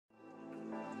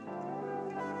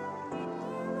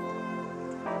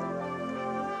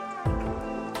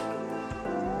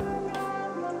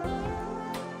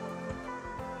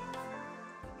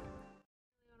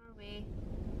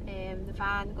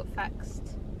and got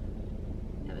fixed.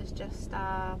 It was just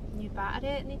a new battery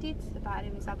it needed. The battery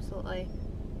was absolutely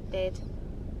dead,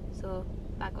 so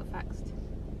that got fixed.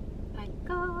 Thank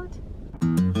God.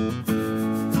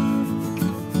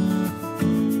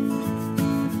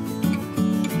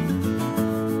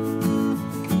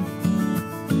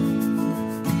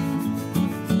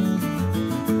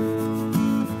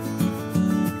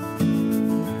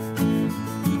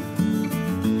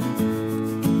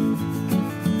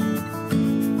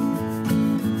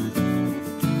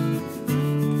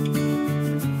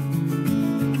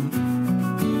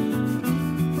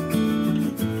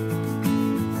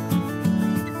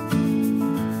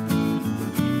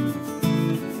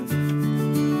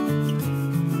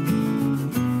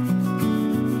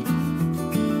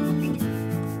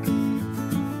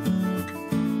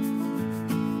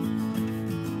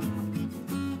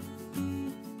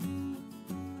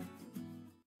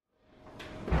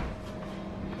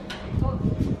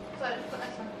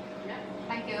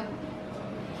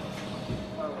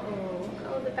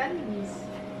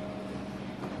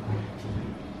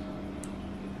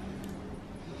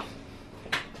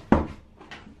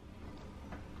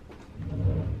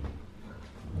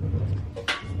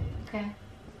 Okay.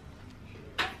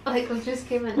 Like we just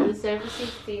came into the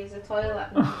services to use the toilet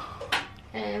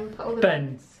and put all the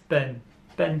bins. Ben.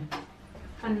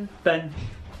 And Ben.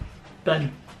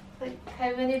 like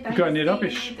how many bins Got any do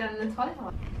rubbish? you need in the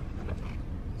toilet?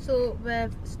 So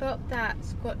we've stopped at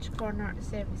Scotch Corner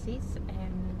Services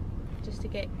just to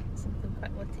get something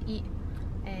quickly to eat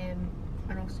and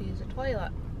also use the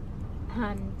toilet.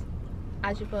 And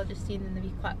as you've all just seen in the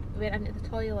wee clip, we went into the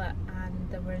toilet and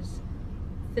there was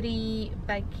 3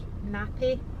 big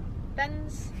nappy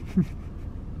bins,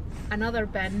 another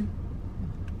bin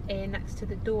next to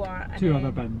the door, and 2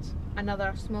 other bins,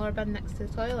 another smaller bin next to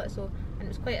the toilet. So, and it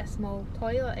was quite a small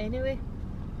toilet anyway.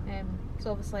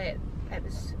 So obviously it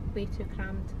was way too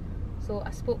crammed. So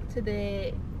I spoke to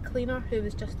the cleaner who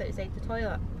was just outside the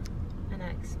toilet, and I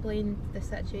explained the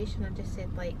situation. I just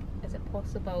said, like, is it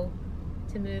possible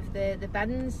to move the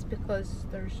bins because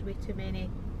there's way too many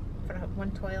for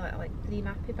one toilet, like 3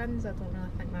 nappy bins. I don't really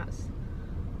think that's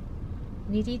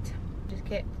needed. Just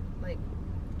kept like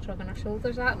shrugging her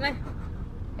shoulders at me.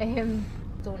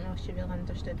 Don't know if she really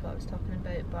understood what I was talking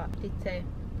about, but I did to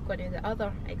go into the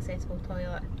other accessible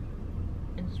toilet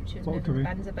and she was moving the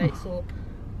bins about. So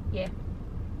yeah,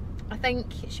 I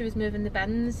think she was moving the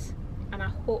bins, and I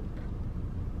hope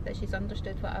that she's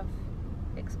understood what I've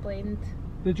explained.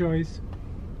 The joys.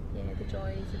 Yeah, the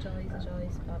joys,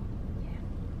 but yeah,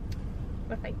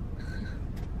 we're fine.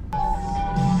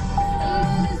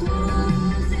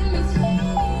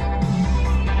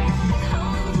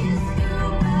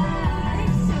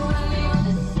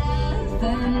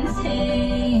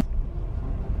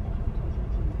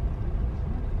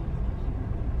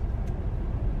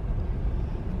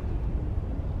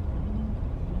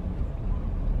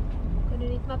 Gonna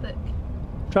read my book.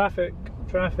 Traffic.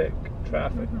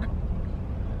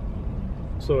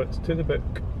 So it's to the book.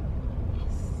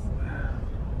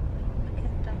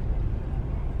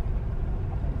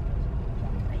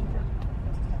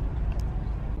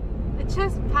 We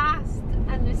just passed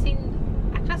and we've seen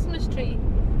a Christmas tree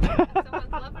in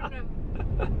someone's living room.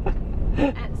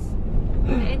 It's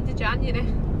the end of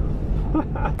January.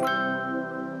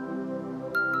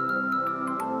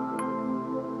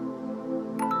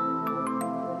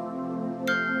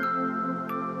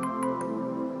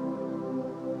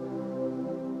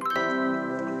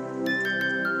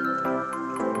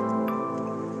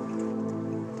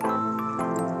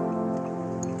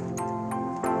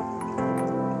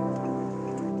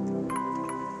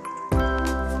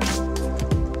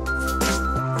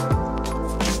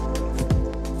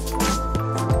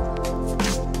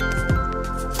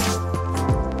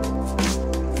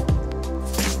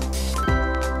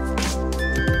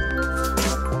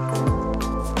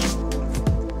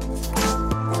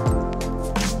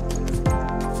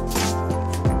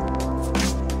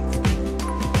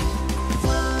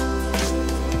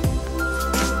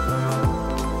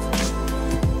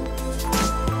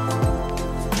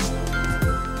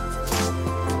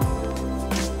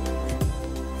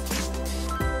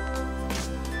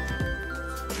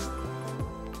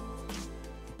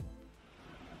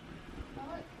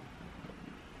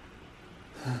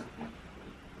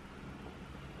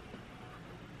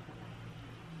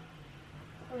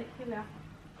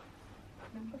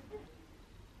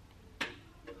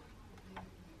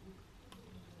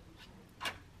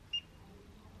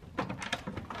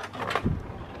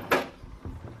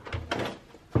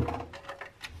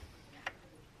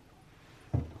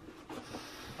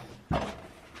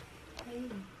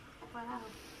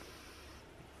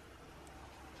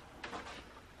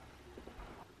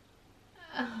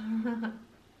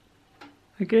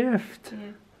 A gift.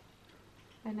 Yeah.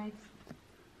 Very nice.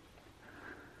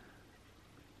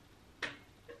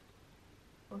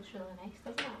 Looks really nice,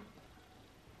 doesn't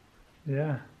it?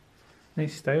 Yeah.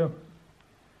 Nice style.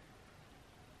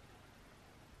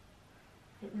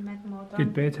 Like the mid-modern.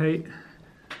 Good bed height.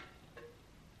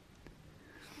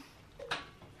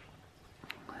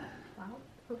 Wow,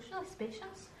 looks really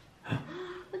spacious.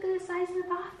 Look at the size of the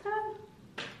bathroom.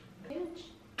 Huge.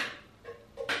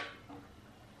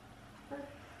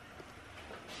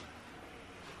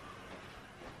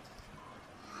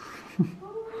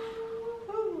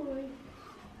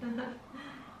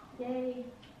 Yay.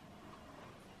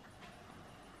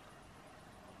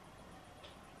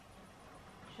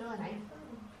 It's really nice.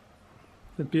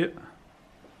 The beaut. You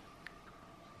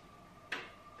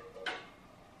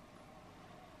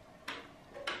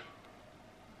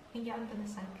can get under the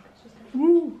sink. It's just a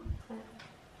Woo!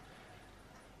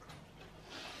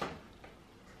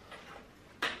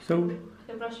 So, I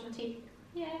can brush my teeth.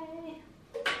 Yay!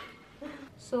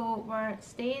 So we're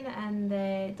staying in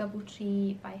the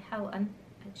DoubleTree by Hilton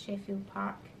at Sheffield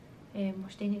Park. We're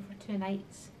staying here for 2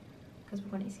 nights because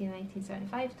we're going to see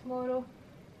 1975 tomorrow.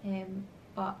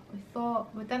 But we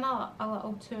thought we'd done a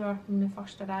little tour when we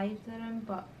first arrived in the room,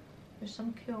 but there's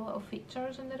some cool little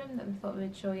features in the room that we thought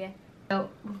we'd show you. So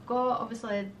we've got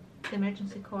obviously the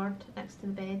emergency cord next to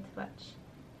the bed, which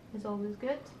is always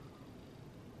good,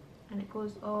 and it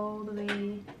goes all the way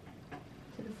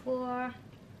to the floor,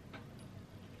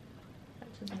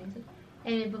 which is amazing.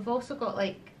 And we've also got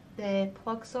like the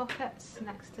plug sockets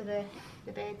next to the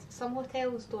bed. Some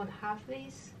hotels don't have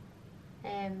these,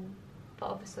 but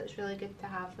obviously it's really good to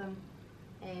have them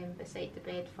beside the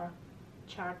bed for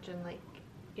charging like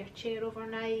your chair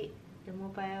overnight, your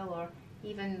mobile, or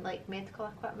even like medical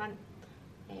equipment,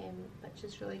 which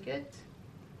is really good.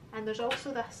 And there's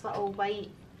also this little white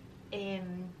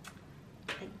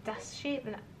like disc shape,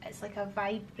 and it's like a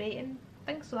vibrating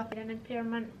thing, so if you're an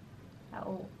impairment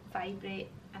it'll vibrate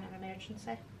in an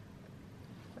emergency,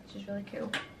 which is really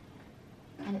cool.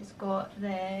 And it's got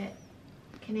the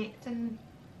connecting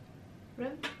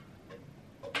room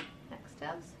next to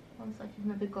us, once like you've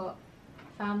maybe got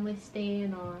family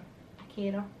staying or a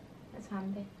carer, it's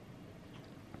handy.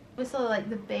 Obviously like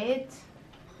the bed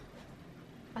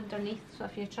underneath, so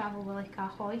if you travel with like a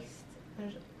hoist,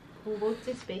 there's loads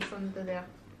of space under there.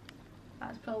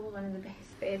 That's probably one of the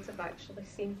best beds I've actually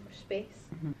seen for space.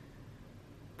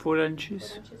 4 inches,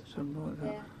 4 inches. something like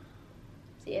that. Yeah.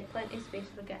 So yeah, plenty of space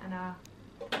for getting a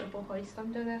portable hoist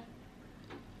under there.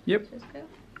 Yep. Which is cool.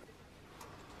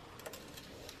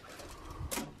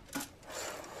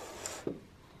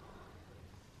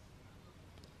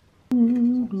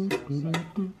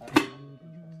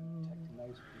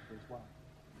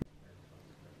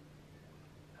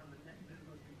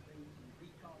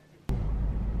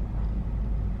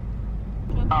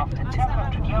 After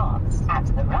 200 yards, at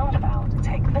the roundabout,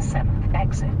 take the 7th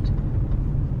exit.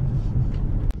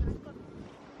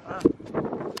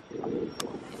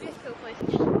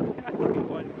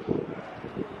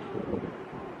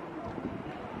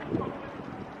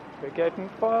 We're getting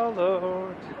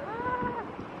followed.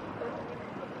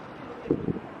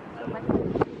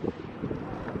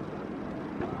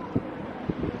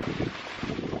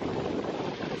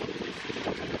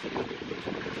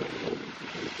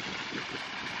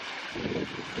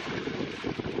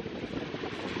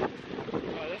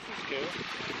 Oh, this is cool.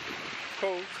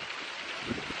 Cold.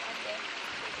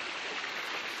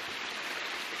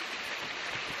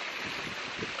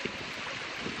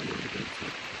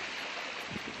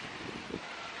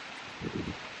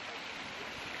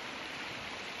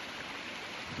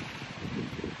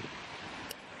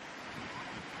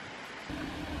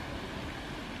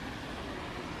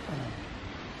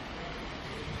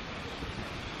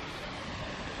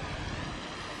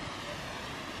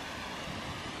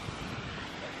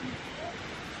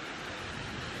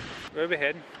 Where are we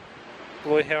heading?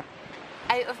 Below here.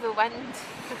 Out of the wind,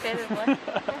 preferably.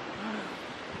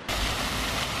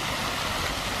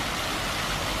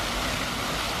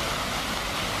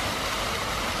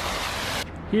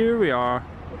 Here we are.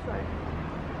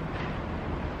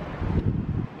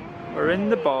 We're in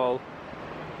the ball.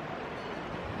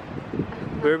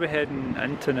 Where are we heading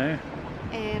into now?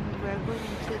 We're going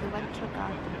to the Winter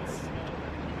Gardens,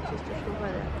 just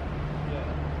over there.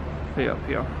 Way up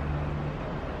here.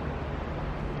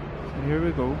 So here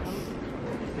we go.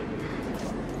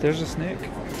 There's a snake.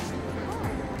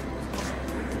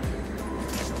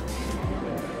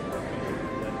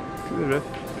 To the roof.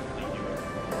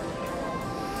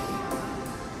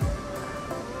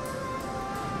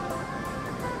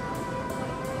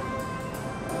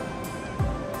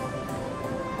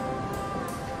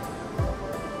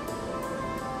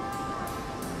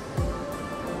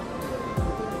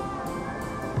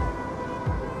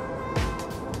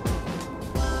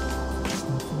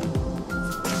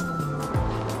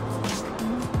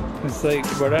 It's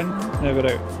like we're in, now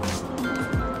we're out.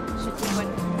 Should we go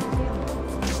into the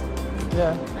museum?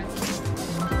 Yeah.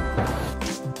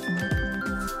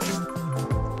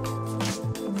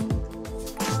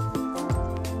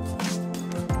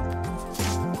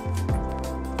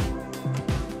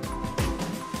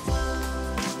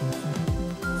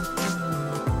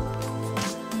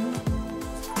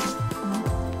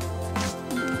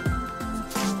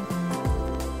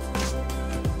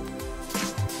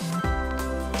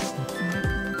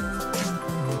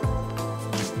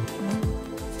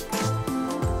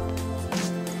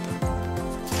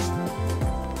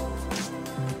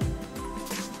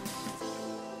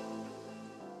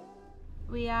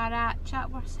 We are at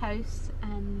Chatworth's house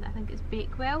in, I think it's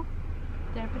Bakewell,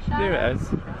 Derbyshire. There it is.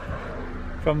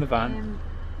 From the van.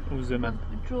 We'll zoom in.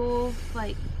 We drove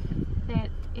like 30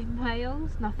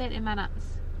 miles, no 30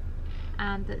 minutes,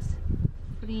 and it's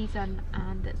freezing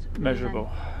and it's raining.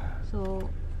 Miserable. So,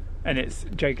 and it's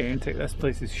gigantic. This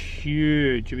place is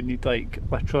huge. You would need like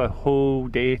literally a whole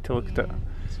day to look at it.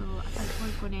 So I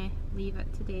think we're going to leave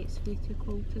it today. It's way too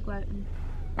cold to go out and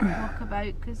walk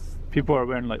about because people are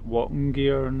wearing like walking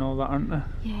gear and all that, aren't they?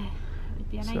 Yeah, it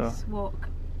would be a nice walk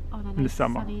on a in the nice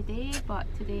summer. sunny day, but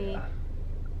today,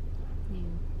 no.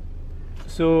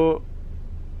 So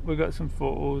we got some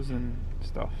photos and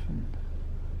stuff, and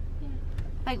Yeah.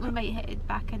 I think we might head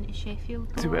back into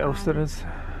Sheffield. see what else there is.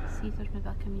 See if there's maybe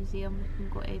like a museum we can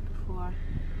go to before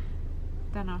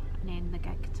dinner and then the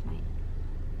gig tonight.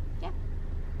 Yeah.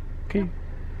 Okay.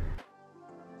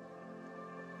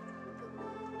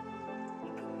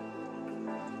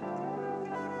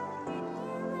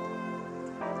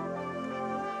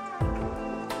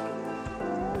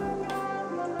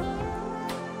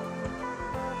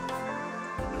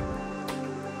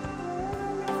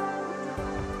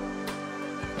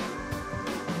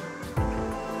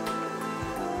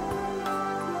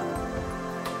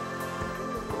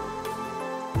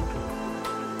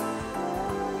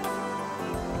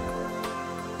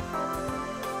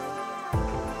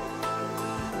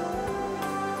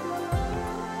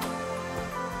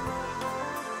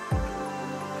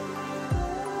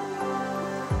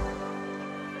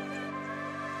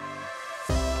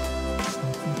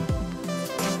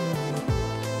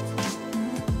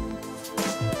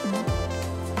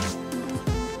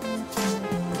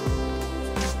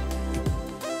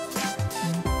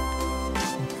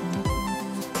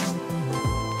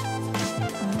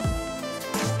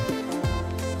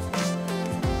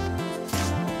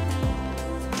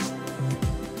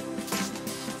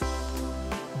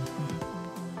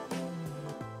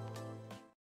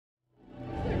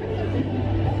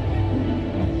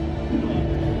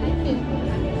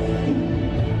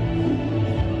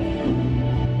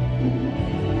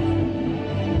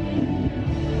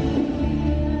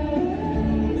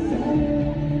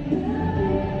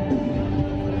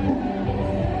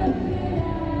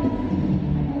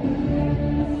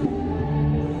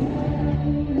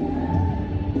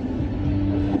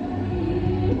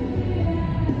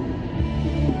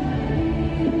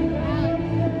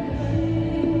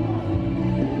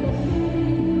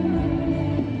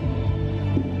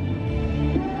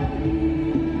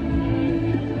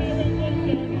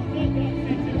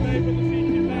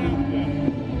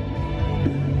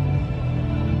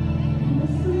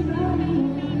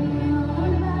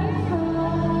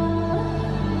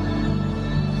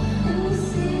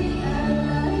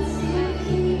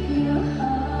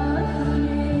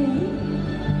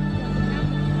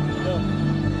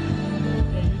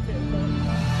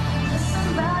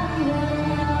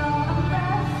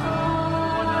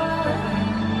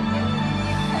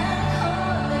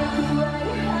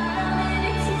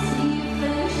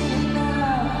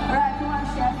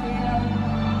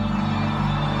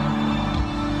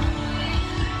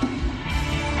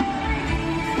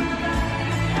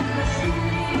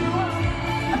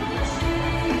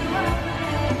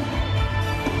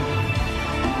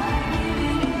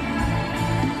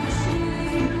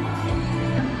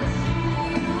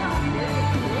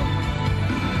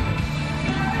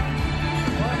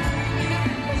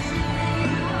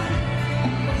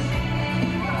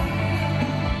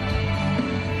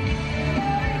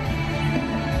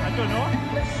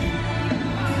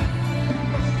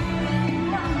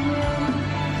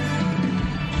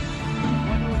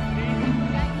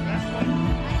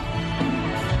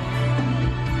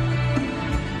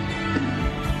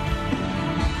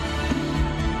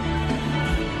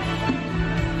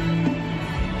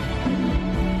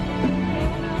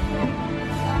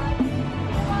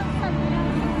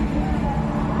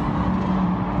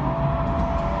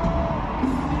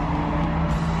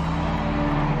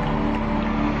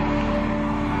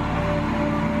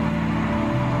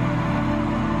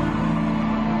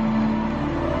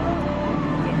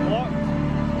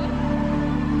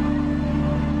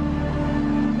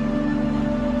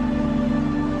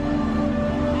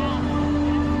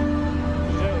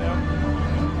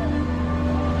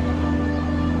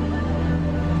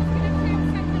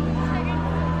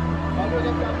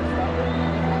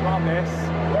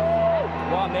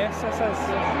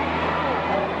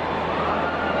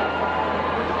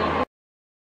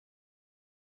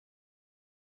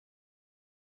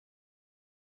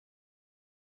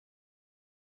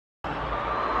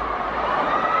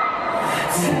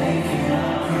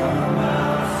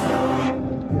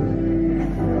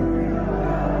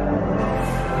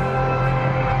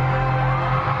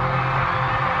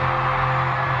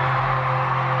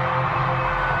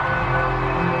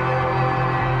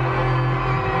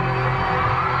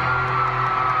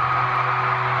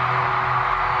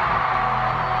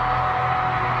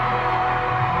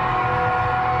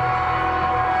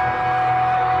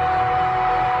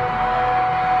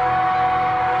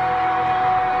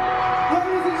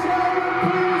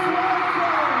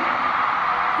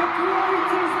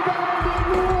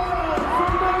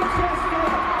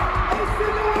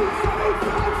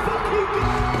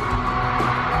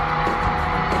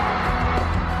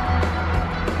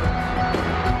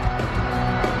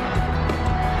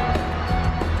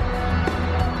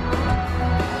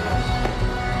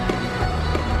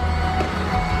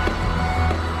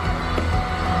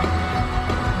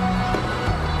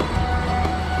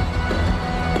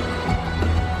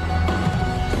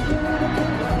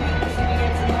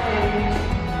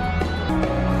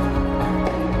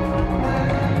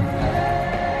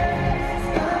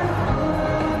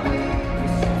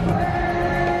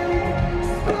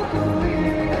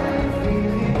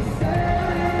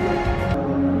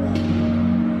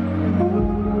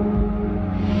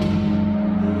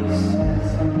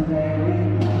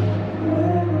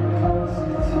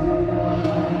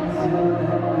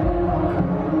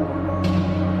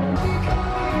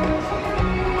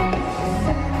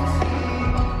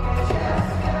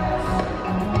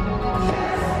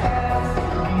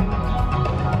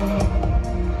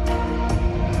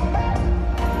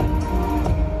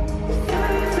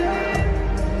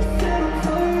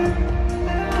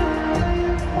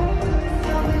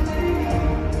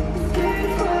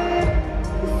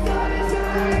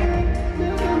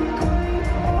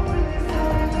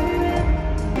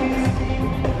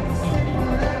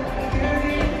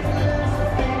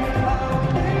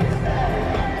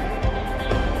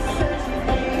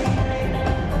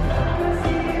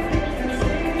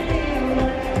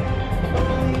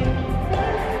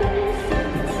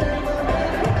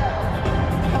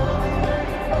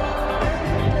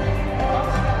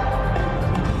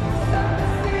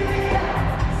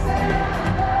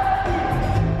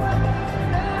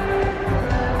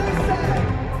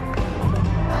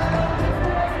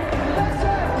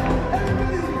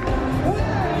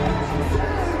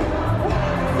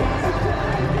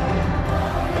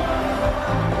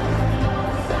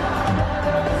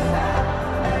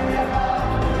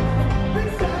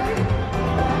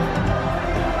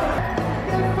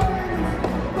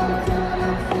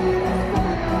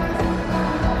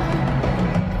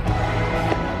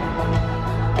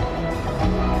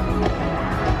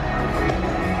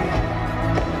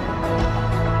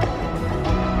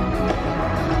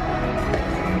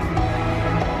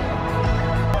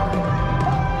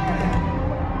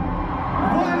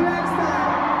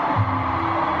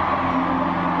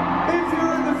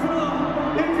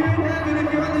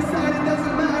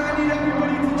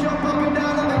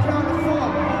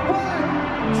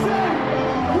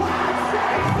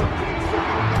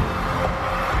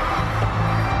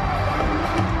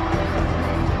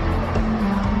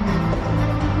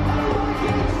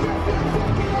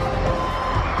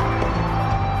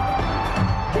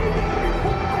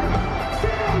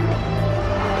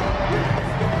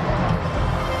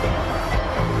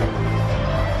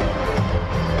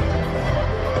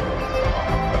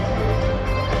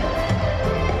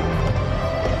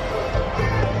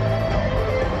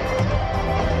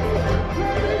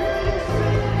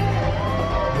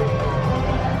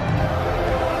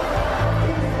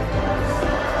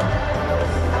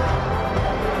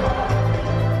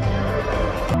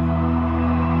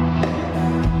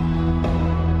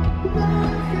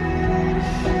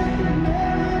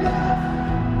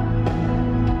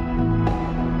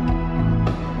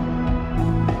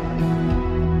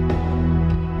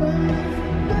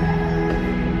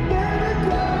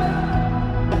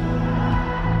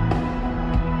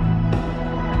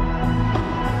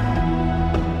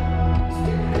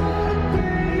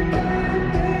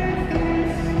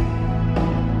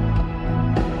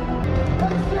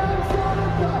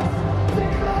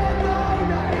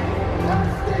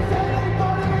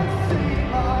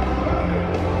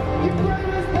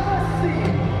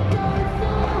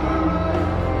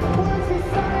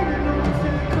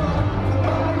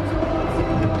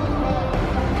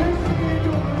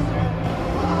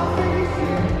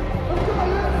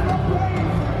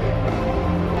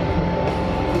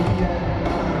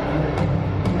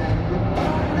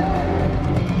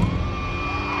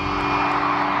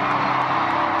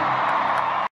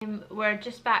 we're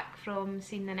just back from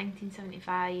seeing the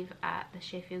 1975 at the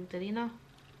Sheffield Arena,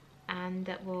 and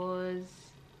it was,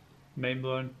 mind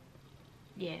blowing.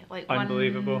 yeah, like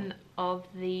Unbelievable. one of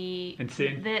the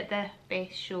Insane. the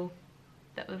best show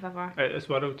that we've ever Out of this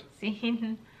world.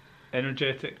 seen.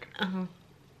 Energetic.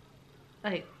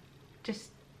 Like,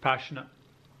 just Passionate.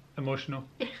 Emotional.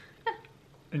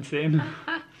 Insane.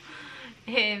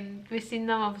 we've seen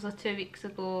them obviously 2 weeks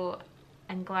ago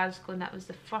in Glasgow, and that was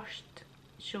the first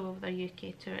show of their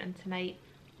UK tour, and tonight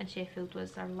in Sheffield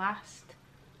was their last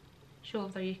show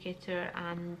of their UK tour.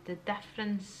 And the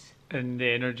difference, And the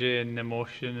energy and the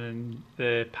emotion and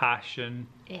the passion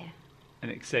yeah, and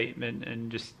excitement,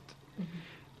 and just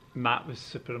Matt was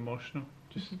super emotional,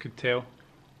 just could tell.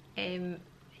 he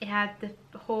had the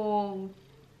whole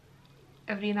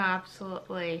arena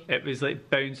absolutely, It was like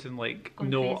bouncing like Going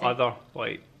no crazy. other,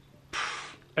 like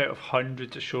out of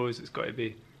hundreds of shows, it's got to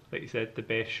be, like you said, the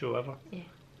best show ever. yeah.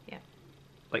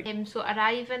 Like, So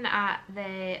arriving at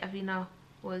the arena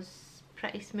was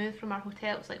pretty smooth from our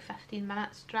hotel. It was like 15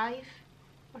 minutes drive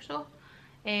or so.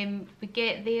 We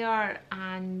get there,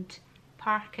 and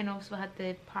parking, also had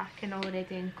the parking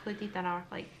already included in our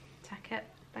like ticket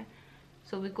thing.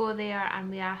 So we go there and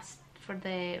we asked for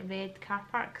the red car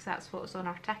park because that's what was on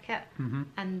our ticket.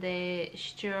 And the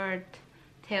steward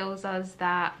tells us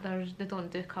that they don't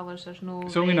do colours. There's no.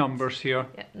 it's only reds. numbers here.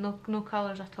 Yeah, no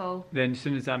colours at all. Then as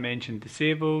soon as I mentioned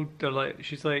disabled, they're like,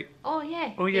 she's like, Oh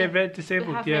yeah. oh yeah, red disabled,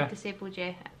 We have yeah. red disabled,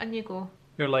 yeah. And you go.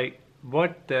 You're like,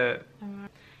 what the?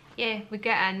 Yeah, we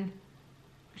get in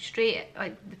straight,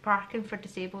 like the parking for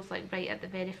disabled is like right at the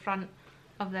very front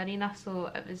of the arena,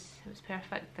 so it was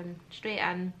perfect. And straight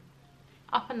in,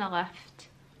 up in the lift,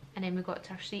 and then we got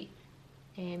to our seat.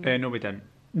 No, we didn't.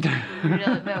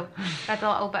 Really well. We had a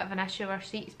little bit of an issue with our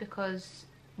seats because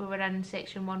we were in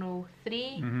section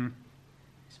 103.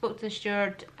 Spoke to the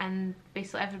steward, and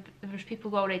basically there was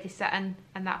people already sitting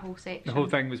in that whole section. The whole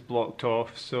thing was blocked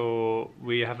off, so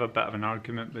we have a bit of an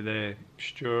argument with the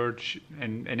steward,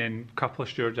 and then a couple of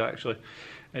stewards actually,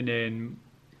 and then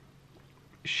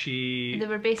she They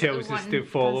were basically tells us to wanting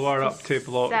follow her us up to to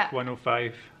block sit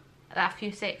 105. A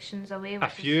few sections away. A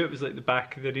few, it was like the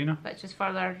back of the arena. Which is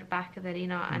further back of the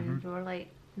arena, and we were like,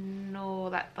 no,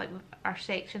 that like our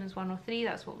section is 103.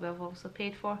 That's what we've also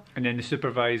paid for. And then the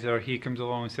supervisor, he comes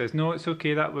along and says, no, it's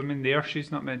okay, that woman there,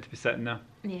 she's not meant to be sitting there.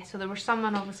 Yeah, so there was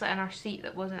someone obviously in our seat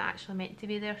that wasn't actually meant to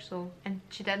be there. So, and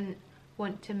she didn't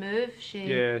want to move. She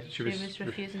was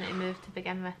refusing to move to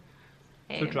begin with.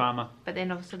 So drama. But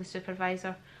then obviously the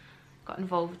supervisor got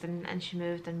involved, and she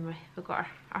moved, and we got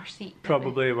our seat.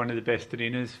 Probably one of the best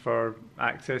arenas for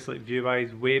access, like view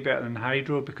wise, way better than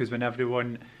Hydro, because when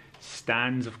everyone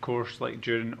stands, of course, like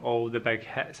during all the big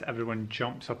hits, everyone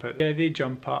jumps up out. Yeah, they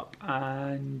jump up,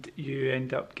 and you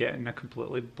end up getting a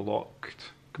completely blocked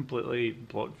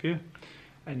view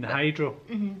in the Hydro.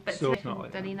 But so it's not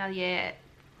like the arena, yeah,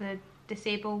 the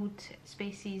disabled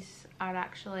spaces are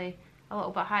actually a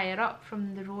little bit higher up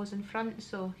from the rows in front,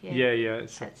 so yeah.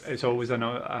 It's always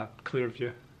a clear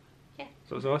view. Yeah.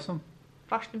 So it was awesome.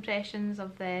 First impressions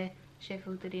of the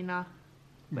Sheffield Arena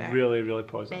were Really, really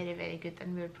positive. very, very good,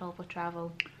 and we would probably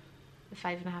travel the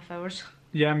 5.5 hours.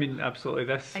 Yeah, I mean, absolutely.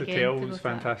 This Again, hotel to go was to that.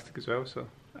 fantastic as well, so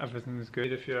everything is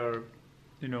good. If you're,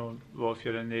 if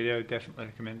you're in the area, I would definitely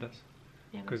recommend this.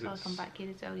 Yeah, we'll 'Cause probably it's- come back here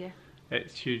as well, yeah.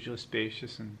 It's hugely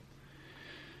spacious, and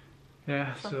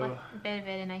yeah, It's lovely. so Very,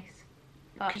 very nice.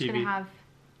 But I'm just Kiwi. going to have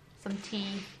some tea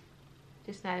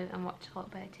just now and watch a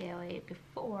little bit of telly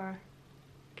before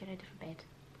get ready for bed.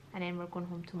 And then we're going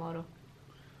home tomorrow.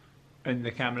 and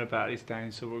the camera battery's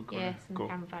down, so we're going Yes, to and go. the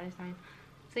camera battery's down.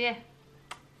 So yeah,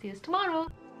 see you tomorrow.